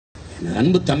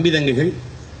அன்பு தம்பி தங்கைகள்,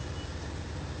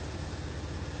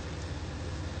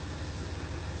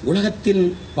 உலகத்தின்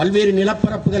பல்வேறு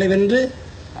நிலப்பரப்புகளை வென்று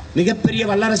மிகப்பெரிய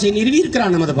வல்லரசை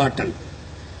நிறுவியிருக்கிறான் நமது பாட்டன்.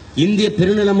 இந்திய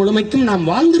பெருநிலம் முழுமைக்கும் நாம்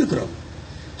வாழ்ந்திருக்கிறோம்.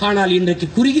 ஆனால் இன்றைக்கு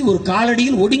குறுகி ஒரு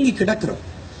காலடியில் ஒடுங்கி கிடக்கிறோம்.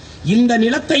 இந்த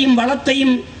நிலத்தையும்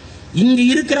வளத்தையும் இங்கு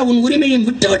இருக்கிற உன் உரிமையும்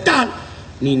விட்டுவிட்டால்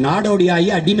நீ நாடோடியாகி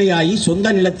அடிமையாகி சொந்த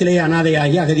நிலத்திலே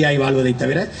அனாதையாகி அகதியாகி வாழ்வதை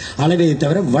தவிர அளவதை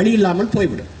தவிர வழி இல்லாமல்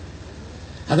போய்விடும்.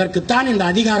 அதற்குத்தான் இந்த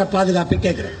அதிகார பாதுகாப்பை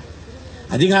கேட்கிறேன்.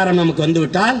 அதிகாரம் நமக்கு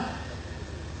வந்துவிட்டால்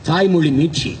தாய்மொழி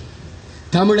மீட்சி,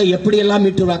 தமிழை எப்படியெல்லாம்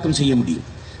மீட்டுருவாக்கம் செய்ய முடியும்.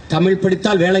 தமிழ்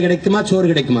படித்தால் வேலை கிடைக்குமா, சோறு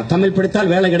கிடைக்குமா? தமிழ்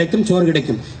படித்தால் வேலை கிடைக்கும், சோறு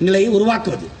கிடைக்கும் நிலையை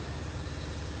உருவாக்குவது.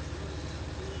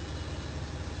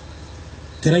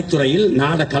 திரைத்துறையில்,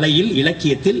 நாட கலையில்,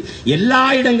 இலக்கியத்தில் எல்லா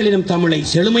இடங்களிலும் தமிழை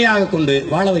செழுமையாக கொண்டு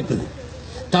வாழ வைப்பது.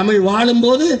 தமிழ் வாழும்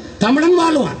போது தமிழன்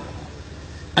வாழுவான்.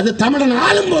 அது தமிழன்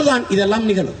ஆளும் போதுதான் இதெல்லாம்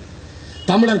நிகழும்.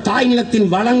 தமிழர் தாய் நிலத்தின்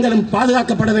வளங்களும்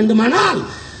பாதுகாக்கப்பட வேண்டுமானால்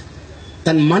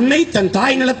தன் மண்ணை, தன்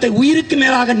தாய் நிலத்தை உயிருக்கு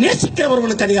மேலாக நேசிக்கிற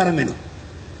ஒருவனுக்கு அதிகாரம் வேணும்.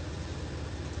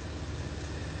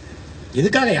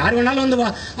 இதுக்காக யார் வேணாலும் வந்து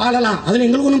ஆளலாம், அதுல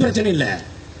எங்களுக்கு ஒன்றும் பிரச்சனை இல்லை.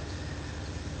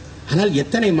 ஆனால்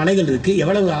எத்தனை மலைகள் இருக்கு,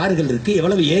 எவ்வளவு ஆறுகள் இருக்கு,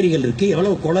 எவ்வளவு ஏரிகள் இருக்கு,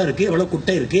 எவ்வளவு குளம் இருக்கு, எவ்வளவு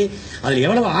குட்டை இருக்கு, அதில்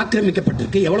எவ்வளவு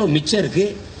ஆக்கிரமிக்கப்பட்டிருக்கு, எவ்வளவு மிச்சம் இருக்கு,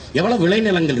 எவ்வளவு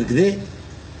விளைநிலங்கள் இருக்குது.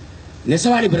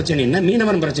 நெசவாளி பிரச்சனை என்ன,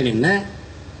 மீனவன் பிரச்சனை என்ன,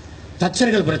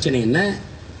 தச்சர்கள் பிரச்சனை என்ன,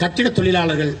 கட்டிட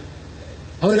தொழிலாளர்கள்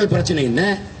அவர்கள் பிரச்சனை என்ன,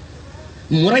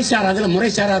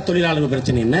 முறைசாரா தொழிலாளர்கள்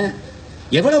பிரச்சனை என்ன,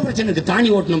 எவ்வளவு பிரச்சனை இருக்கு. தானி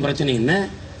ஓட்டணும் பிரச்சனை என்ன,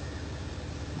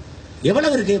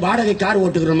 எவ்வளவு இருக்கு. வாடகை கார்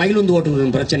ஓட்டுகிற, மகிழுந்து ஓட்டுகிற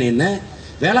பிரச்சனை என்ன,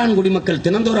 வேளாண் குடிமக்கள்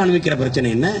தினந்தோறும் அனுபவிக்கிற பிரச்சனை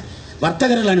என்ன,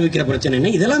 வர்த்தகர்கள் அனுபவிக்கிற பிரச்சனை என்ன.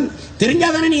 இதெல்லாம்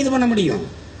தெரிஞ்சாதானே நீ இது பண்ண முடியும்.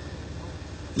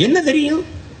 என்ன தெரியும்?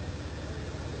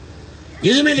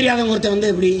 எதுவுமே தெரியாத ஒருத்தர் வந்து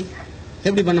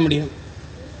எப்படி பண்ண முடியும்?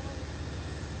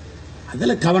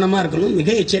 அதுல கவனமா இருக்கணும்,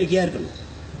 மிக எச்சரிக்கையா இருக்கணும்.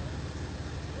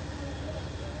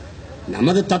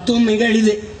 நமது தத்துவம் மிக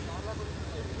எளிது.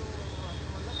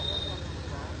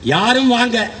 யாரும்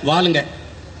வாங்க வாழுங்க,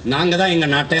 நாங்க தான் எங்க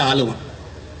நாட்டை ஆளுவோம்.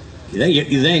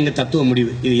 இதுதான் எங்க தத்துவ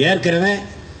முடிவு. இது ஏற்கிறவன்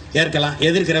ஏற்கலாம்,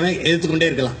 எதிர்க்கிறவன் எதிர்த்துக்கொண்டே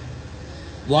இருக்கலாம்.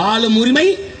 வாழும் உரிமை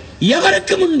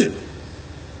எவருக்கும் உண்டு,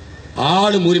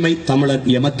 ஆளும் உரிமை தமிழர்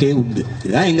எமக்கே உண்டு.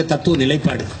 இதுதான் எங்க தத்துவ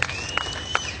நிலைப்பாடு.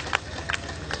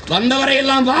 வந்தவரை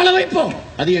எல்லாம் வாழ வைப்போம்,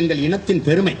 அது எங்கள் இனத்தின்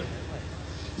பெருமை.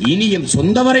 இனியும்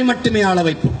சொந்தவரை மட்டுமே ஆள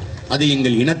வைப்போம், அது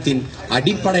எங்கள் இனத்தின்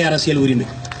அடிப்படை அரசியல் உரிமை.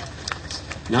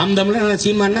 நாம் தமிழர்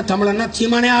சீமானா தமிழன்னா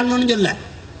சீமானே ஆளணும்னு சொல்ல.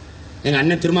 எங்க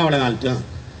அண்ணன் திருமாவளவன் ஆளட்டும்,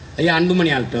 ஐயா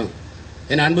அன்புமணி ஆளட்டும்,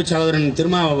 என் அன்பு சகோதரன்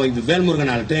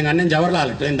வேல்முருகன் ஆளட்டும், எங்க அண்ணன் ஜவஹர்லால்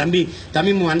ஆளட்டும், என் தம்பி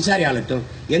தமிமு அன்சாரி ஆளட்டும்,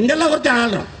 எங்கெல்லாம் ஒருத்தன்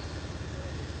ஆளுறோம்.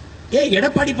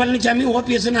 எடப்பாடி பழனிசாமி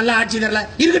ஓபிஎஸ் நல்லா ஆட்சி தரல,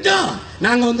 இருக்கட்டும்,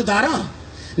 நாங்க வந்து தாரோம்.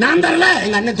 நான் தரல,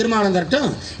 எங்க அண்ணன் திருமாவளவன் தரட்டும்,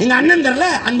 எங்க அண்ணன் தரல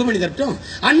அன்புமணி தரட்டும்,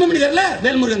 அன்புமணி தரல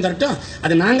வேல்முருகன் தரட்டும்,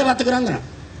 அது நாங்க பாத்துக்கிறோம்.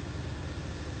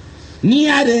 நீ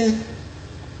யாரு?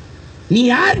 நீ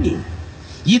யார்? நீ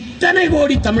இத்தனை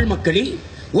கோடி தமிழ் மக்களில்,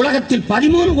 உலகத்தில்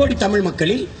 13 கோடி தமிழ்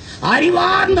மக்களில்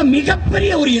அறிவார்ந்த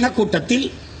மிகப்பெரிய ஒரு இனக்கூட்டத்தில்,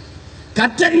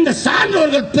 கற்றறிந்த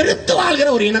சான்றோர்கள் பெருத்து வாழ்கிற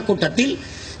ஒரு இனக்கூட்டத்தில்,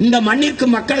 இந்த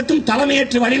மண்ணிற்கும் மக்களுக்கும்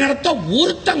தலைமையேற்று வழிநடத்த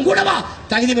ஒருத்தம் கூடவா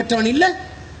தகுதி பெற்றவன் இல்ல?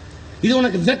 இது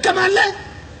உனக்கு வெக்கமா இல்ல?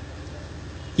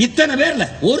 இத்தனை பேர்ல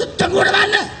ஒருத்தம் கூடவா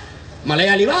இல்ல?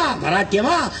 மலையாளிவா,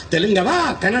 மராட்டியவா, தெலுங்கவா,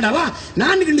 கன்னடவா,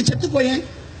 நான் ரெண்டு செத்து போயேன்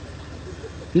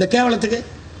இந்த கேவலத்துக்கு.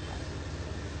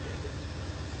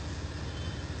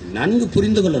 நன்கு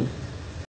புரிந்து கொள்ளணும்.